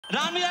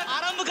रामलीला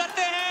आरंभ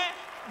करते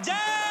हैं।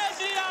 जय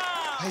श्री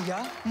राम। भैया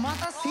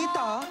माता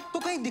सीता तो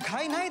कहीं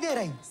दिखाई नहीं दे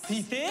रही।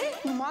 सीते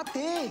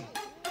माते।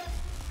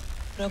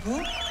 प्रभु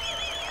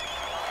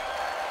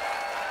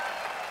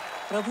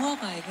प्रभु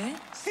आप आए गए।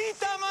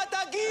 सीता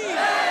माता की।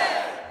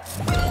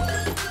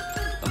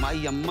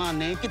 तुम्हारी अम्मा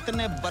ने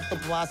कितने व्रत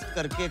उपवास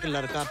करके एक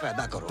लड़का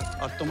पैदा करो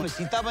और तुम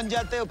सीता बन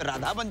जाते हो,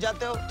 राधा बन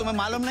जाते हो। तुम्हें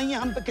मालूम नहीं है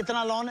हम पे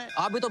कितना लोन है?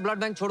 आप भी तो ब्लड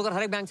बैंक छोड़कर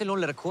हर एक बैंक से लोन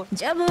ले रखो।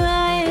 जब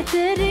आए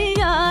तेरी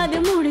याद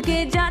मुड़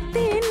के जाती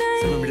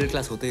नहीं। मैं मिडिल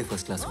क्लास होते ही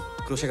फर्स्ट क्लास हूँ।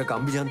 क्रोशे का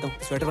काम भी जानता हूँ,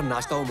 स्वेटर पर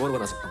नाचता हूँ, मोर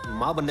बना सकता हूँ,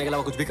 माँ बनने के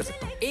अलावा कुछ भी कर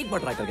सकता हूँ। एक बार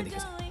ट्राई करके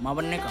देखिए। माँ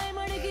बनने का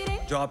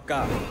जॉब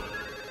का।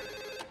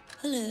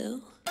 हेलो,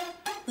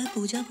 मैं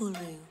पूजा बोल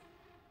रही हूँ।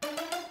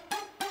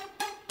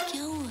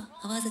 क्या हुआ,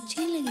 आवाज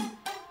अच्छी नहीं लगी?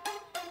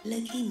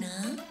 लगी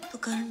ना तो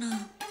करना।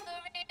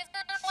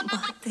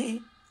 बातें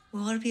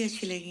और भी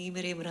अच्छी लगी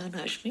मेरे इमरान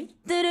हाशमी।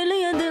 तेरे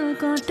लिए दिल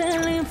का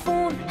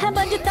टेलीफोन है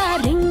बजता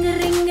रिंग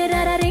रिंग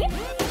रा रे।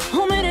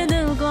 हो मेरे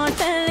दिल का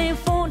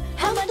टेलीफोन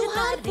है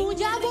बजता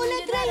पूजा बोले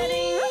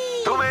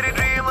रही। तू मेरी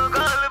ड्रीम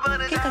गर्ल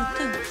बन। क्या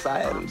करते हो?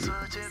 शायर।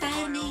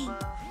 शायर नहीं,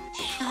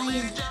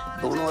 शायर।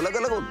 दोनों अलग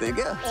अलग होते हैं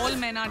क्या? All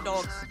man are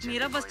dogs.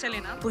 मेरा बस चले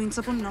ना तो इन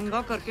सबको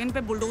नंगा करके इन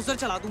पे बुलडोजर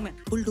चला दूं मैं।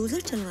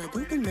 बुलडोजर चलवा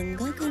दूं तो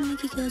नंगा करने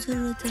की क्या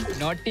जरूरत है?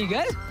 Naughty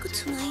girl. कुछ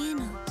सुनाइए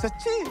ना।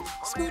 सच्ची?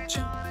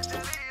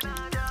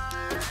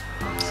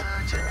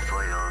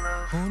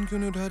 फोन क्यों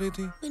नहीं उठा रही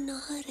थी? मैं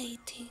नहा रही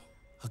थी।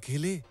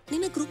 अकेले? नहीं,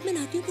 मैं ग्रुप में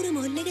नहाती हूँ, पूरे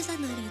मोहल्ले के साथ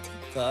नहा रही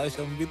थी। काश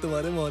हम भी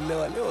तुम्हारे मोहल्ले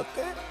वाले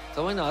होते हैं।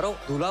 समझ ना आ रहा हूँ,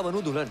 दूल्हा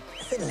बनूं दुल्हन।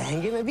 ऐसे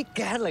लहंगे में भी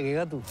कहर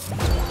लगेगा तू।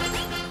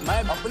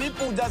 मैं अपनी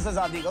पूजा से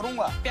शादी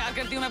करूंगा। प्यार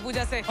करती हूँ मैं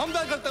पूजा से। हम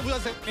प्यार करते हैं पूजा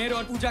से। मेरे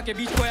और पूजा के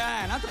बीच कोई आया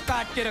है ना तो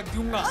काट के रख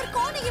दूंगा। और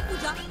कौन है ये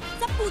पूजा?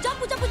 सब पूजा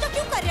पूजा पूजा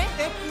क्यों कर रहे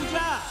हैं?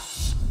 पूजा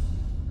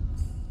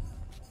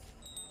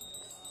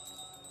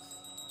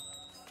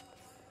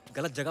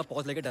गलत जगह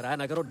पहुंच लेके डराया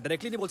ना करो।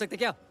 डायरेक्टली नहीं बोल सकते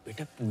क्या?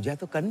 बेटा पूजा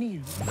तो करनी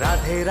है।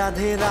 राधे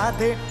राधे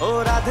राधे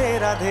ओ राधे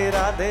राधे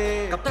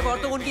राधे। कब तक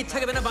औरतों को उनकी इच्छा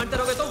के बिना बांटते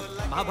रहोगे? तो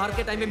महाभारत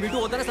के टाइम में मीटू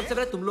होता है ना, सबसे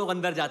पहले तुम लोग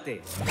अंदर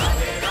जाते।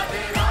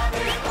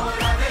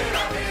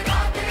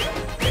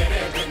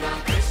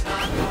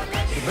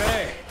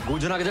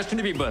 गुजना के जस्ट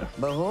नहीं बार।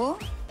 बहू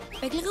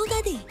पैक लगाओ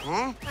दादी।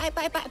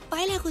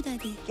 पाए लगाओ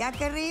दादी। क्या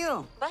कर रही हो?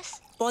 बस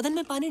पौधन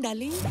में पानी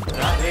डाली।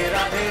 राधे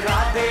राधे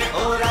राधे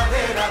ओ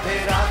राधे राधे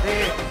राधे।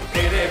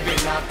 तेरे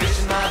बिना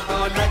कृष्णा तो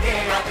लगे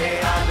आधे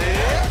आधे।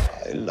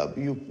 I love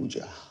you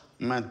पूजा।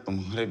 मैं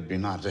तुम्हारे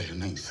बिना रह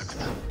नहीं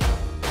सकता।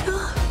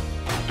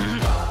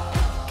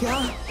 क्या?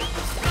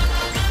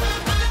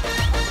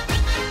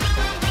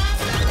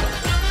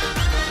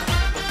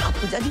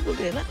 पूजा जी बोल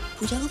रहे हैं ना?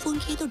 पूजा को फोन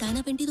किया तो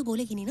डाना पेंटी तो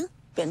बोलेगी नहीं ना?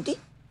 पेंटी?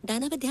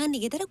 डाना पे ध्यान नहीं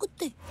गया तेरा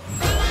कुत्ते।